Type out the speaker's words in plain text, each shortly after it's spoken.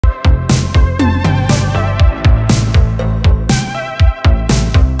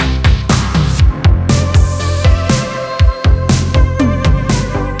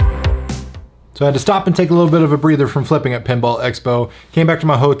So I had to stop and take a little bit of a breather from flipping at Pinball Expo. Came back to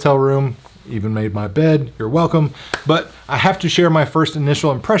my hotel room, even made my bed, you're welcome. But I have to share my first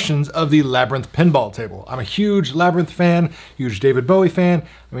initial impressions of the Labyrinth Pinball table. I'm a huge Labyrinth fan, huge David Bowie fan.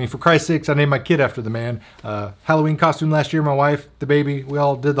 I mean, for Christ's sakes, I named my kid after the man. Halloween costume last year, my wife, the baby, we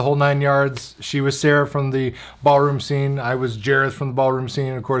all did the whole 9 yards. She was Sarah from the ballroom scene. I was Jareth from the ballroom scene.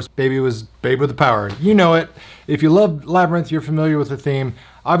 And of course, baby was Babe with the Power. You know it. If you love Labyrinth, you're familiar with the theme.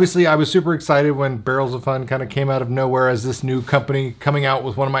 Obviously, I was super excited when Barrels of Fun kind of came out of nowhere as this new company coming out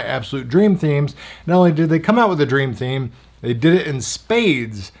with one of my absolute dream themes. Not only did they come out with a dream theme, they did it in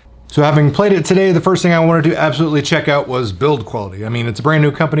spades. So having played it today, the first thing I wanted to absolutely check out was build quality. I mean, it's a brand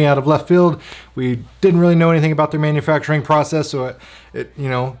new company out of left field. We didn't really know anything about their manufacturing process, so it you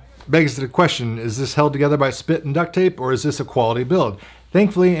know, begs the question, is this held together by spit and duct tape, or is this a quality build?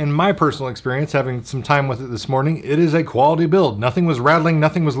 Thankfully, in my personal experience, having some time with it this morning, it is a quality build. Nothing was rattling,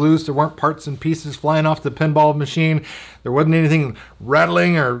 nothing was loose, there weren't parts and pieces flying off the pinball machine. There wasn't anything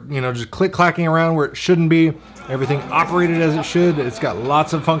rattling or, you know, just click-clacking around where it shouldn't be. Everything operated as it should. It's got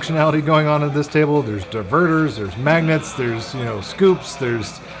lots of functionality going on at this table. There's diverters, there's magnets, there's, you know, scoops,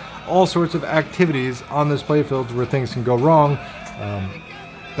 there's all sorts of activities on this playfield where things can go wrong.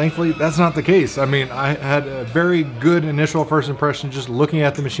 Thankfully, that's not the case. I mean, I had a very good initial first impression just looking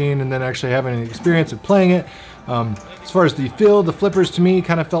at the machine and then actually having an experience of playing it. As far as the feel, the flippers to me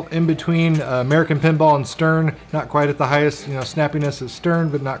kind of felt in between American Pinball and Stern. Not quite at the highest, you know, snappiness as Stern,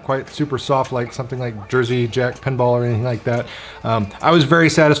 but not quite super soft like something like Jersey Jack Pinball or anything like that. I was very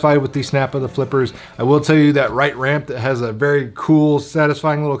satisfied with the snap of the flippers. I will tell you that right ramp that has a very cool,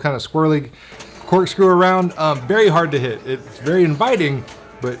 satisfying little kind of squirrely corkscrew around. Very hard to hit. It's very inviting,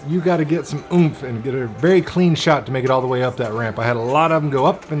 but you got to get some oomph and get a very clean shot to make it all the way up that ramp. I had a lot of them go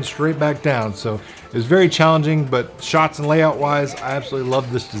up and straight back down, so it was very challenging, but shots and layout wise, I absolutely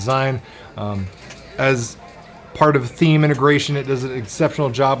love this design. As part of theme integration, it does an exceptional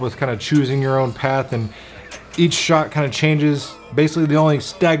job with kind of choosing your own path, and each shot kind of changes. Basically, the only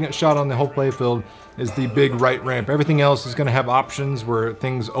stagnant shot on the whole playfield is the big right ramp. Everything else is going to have options where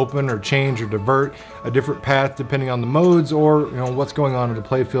things open or change or divert a different path depending on the modes or, you know, what's going on in the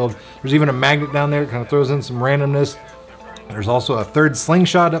playfield. There's even a magnet down there. It kind of throws in some randomness. There's also a third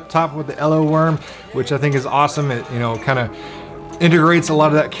slingshot up top with the LO worm, which I think is awesome. It, you know, kind of integrates a lot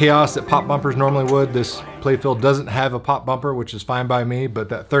of that chaos that pop bumpers normally would. This playfield doesn't have a pop bumper, which is fine by me, but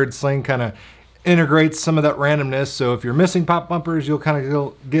that third sling kind of integrates some of that randomness. So if you're missing pop bumpers, you'll kind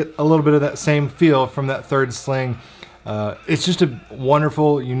of get a little bit of that same feel from that third sling. It's just a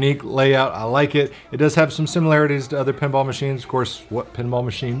wonderful, unique layout. I like it. It does have some similarities to other pinball machines. Of course, what pinball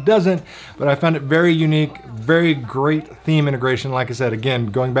machine doesn't? But I found it very unique, very great theme integration. Like I said, again,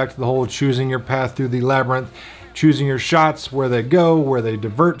 going back to the whole choosing your path through the labyrinth, choosing your shots, where they go, where they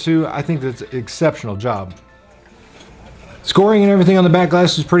divert to. I think that's an exceptional job. Scoring and everything on the back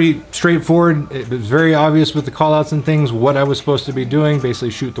glass was pretty straightforward. It was very obvious with the callouts and things what I was supposed to be doing.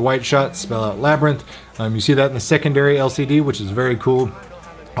 Basically shoot the white shot, spell out Labyrinth. You see that in the secondary LCD, which is very cool.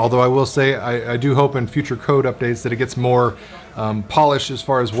 Although I will say, I do hope in future code updates that it gets more polished as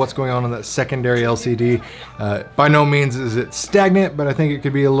far as what's going on in that secondary LCD. By no means is it stagnant, but I think it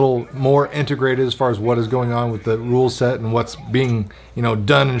could be a little more integrated as far as what is going on with the rule set and what's being, you know,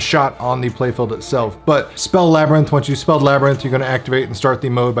 done and shot on the playfield itself. But spell Labyrinth. Once you spelled Labyrinth, you're going to activate and start the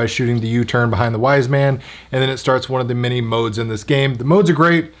mode by shooting the U-turn behind the Wise Man, and then it starts one of the many modes in this game. The modes are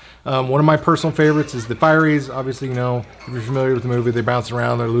great. One of my personal favorites is the Fireys. Obviously, you know, if you're familiar with the movie, they bounce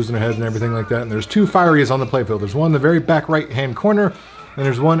around, they're losing their heads and everything like that. And there's two Fireys on the playfield. There's one in the very back right-hand corner, and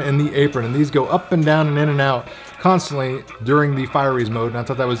there's one in the apron. And these go up and down and in and out constantly during the Fireys mode. And I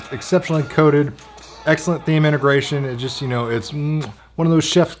thought that was exceptionally coded. Excellent theme integration. It just, you know, it's one of those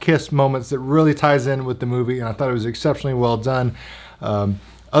chef's kiss moments that really ties in with the movie. And I thought it was exceptionally well done.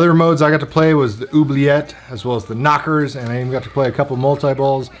 Other modes I got to play was the Oubliette, as well as the Knockers, and I even got to play a couple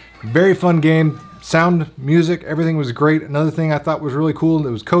multi-balls. Very fun game. Sound, music, everything was great. Another thing I thought was really cool that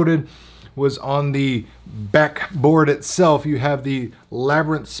was coded was on the backboard itself. You have the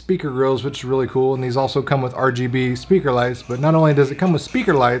Labyrinth speaker grills, which is really cool, and these also come with RGB speaker lights. But not only does it come with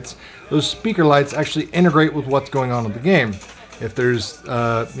speaker lights, those speaker lights actually integrate with what's going on in the game. If there's,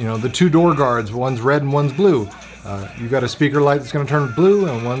 you know, the two door guards, one's red and one's blue, you've got a speaker light that's going to turn blue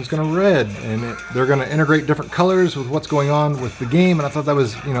and one's going to red, and they're going to integrate different colors with what's going on with the game. And I thought that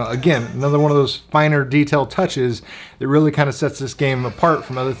was, you know, again, another one of those finer detail touches that really kind of sets this game apart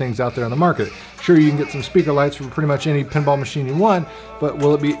from other things out there on the market. Sure, you can get some speaker lights from pretty much any pinball machine you want, but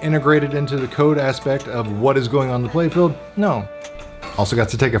will it be integrated into the code aspect of what is going on in the playfield? No. Also got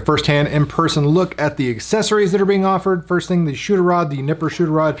to take a first-hand in-person look at the accessories that are being offered. First thing, the shooter rod, the nipper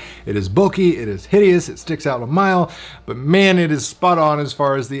shooter rod. It is bulky, it is hideous, it sticks out a mile, but man, it is spot on as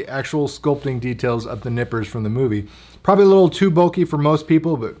far as the actual sculpting details of the nippers from the movie. Probably a little too bulky for most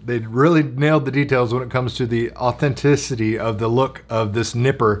people, but they really nailed the details when it comes to the authenticity of the look of this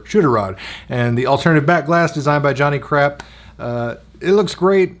nipper shooter rod. And the alternative back glass designed by Johnny Crap, it looks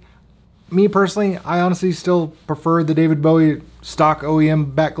great. Me personally, I honestly still prefer the David Bowie stock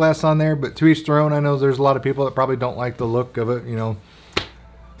OEM back glass on there, but to each their own. I know there's a lot of people that probably don't like the look of it, you know,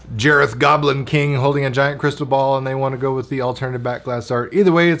 Jareth Goblin King holding a giant crystal ball, and they want to go with the alternative back glass art.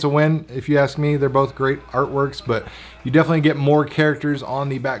 Either way, it's a win. If you ask me, they're both great artworks, but you definitely get more characters on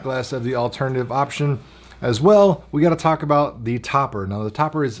the back glass of the alternative option. As well, we got to talk about the topper. Now, the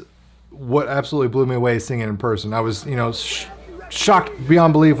topper is what absolutely blew me away seeing it in person. I was, you know, shocked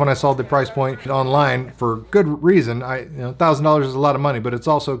beyond belief when I saw the price point online for good reason. You know, $1,000 is a lot of money, but it's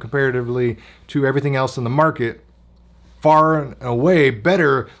also comparatively to everything else in the market far and away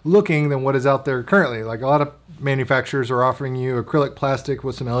better looking than what is out there currently. Like a lot of manufacturers are offering you acrylic plastic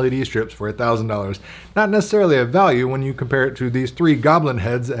with some LED strips for $1,000. Not necessarily a value when you compare it to these 3 goblin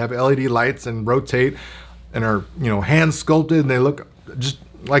heads that have LED lights and rotate and are, you know, hand sculpted, and they look just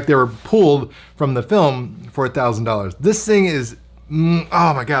like they were pulled from the film for $1,000. This thing is,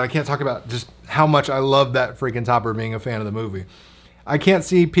 oh my God, I can't talk about just how much I love that freaking topper being a fan of the movie. I can't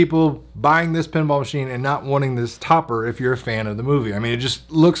see people buying this pinball machine and not wanting this topper if you're a fan of the movie. I mean, it just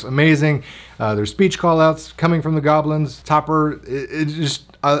looks amazing. There's speech call-outs coming from the goblins. Topper, it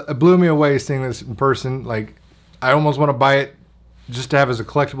just it blew me away seeing this in person. Like, I almost want to buy it just to have as a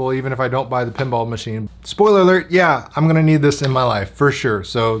collectible, even if I don't buy the pinball machine. Spoiler alert, yeah, I'm gonna need this in my life for sure.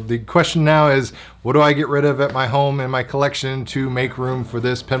 So the question now is, what do I get rid of at my home in my collection to make room for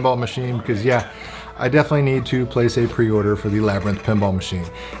this pinball machine? Because yeah, I definitely need to place a pre-order for the Labyrinth Pinball machine.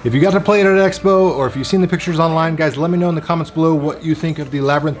 If you got to play it at Expo, or if you've seen the pictures online, guys, let me know in the comments below what you think of the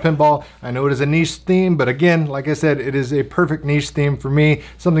Labyrinth Pinball. I know it is a niche theme, but again, like I said, it is a perfect niche theme for me,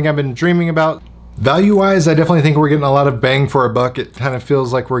 something I've been dreaming about. Value-wise, I definitely think we're getting a lot of bang for a buck. It kind of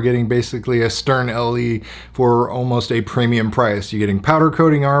feels like we're getting basically a Stern LE for almost a premium price. You're getting powder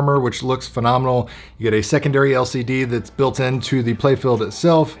coating armor, which looks phenomenal. You get a secondary LCD that's built into the playfield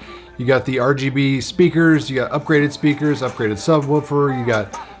itself. You got the RGB speakers, you got upgraded speakers, upgraded subwoofer, you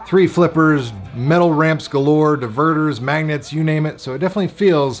got 3 flippers, metal ramps galore, diverters, magnets, you name it. So it definitely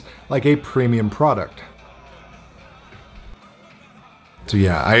feels like a premium product. So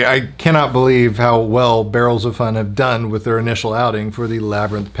yeah, I cannot believe how well Barrels of Fun have done with their initial outing for the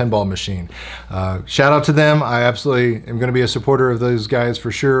Labyrinth Pinball machine. Shout out to them. I absolutely am going to be a supporter of those guys for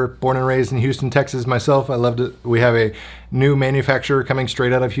sure. Born and raised in Houston, Texas myself. I loved it. We have a new manufacturer coming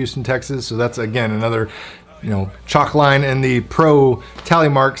straight out of Houston, Texas. So that's, again, another, you know, chalk line in the pro tally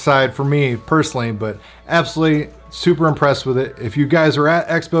mark side for me personally, but absolutely super impressed with it. If you guys are at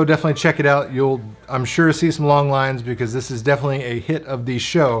Expo, definitely check it out. You'll, I'm sure, see some long lines because this is definitely a hit of the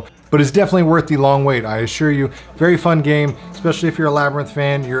show, but it's definitely worth the long wait. I assure you, very fun game, especially if you're a Labyrinth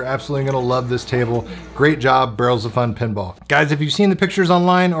fan. You're absolutely gonna love this table. Great job, Barrels of Fun Pinball. Guys, if you've seen the pictures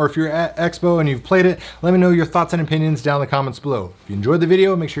online or if you're at Expo and you've played it, let me know your thoughts and opinions down in the comments below. If you enjoyed the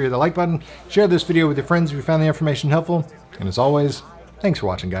video, make sure you hit the like button, share this video with your friends if you found the information helpful, and as always, thanks for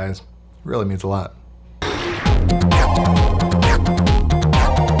watching, guys. It really means a lot.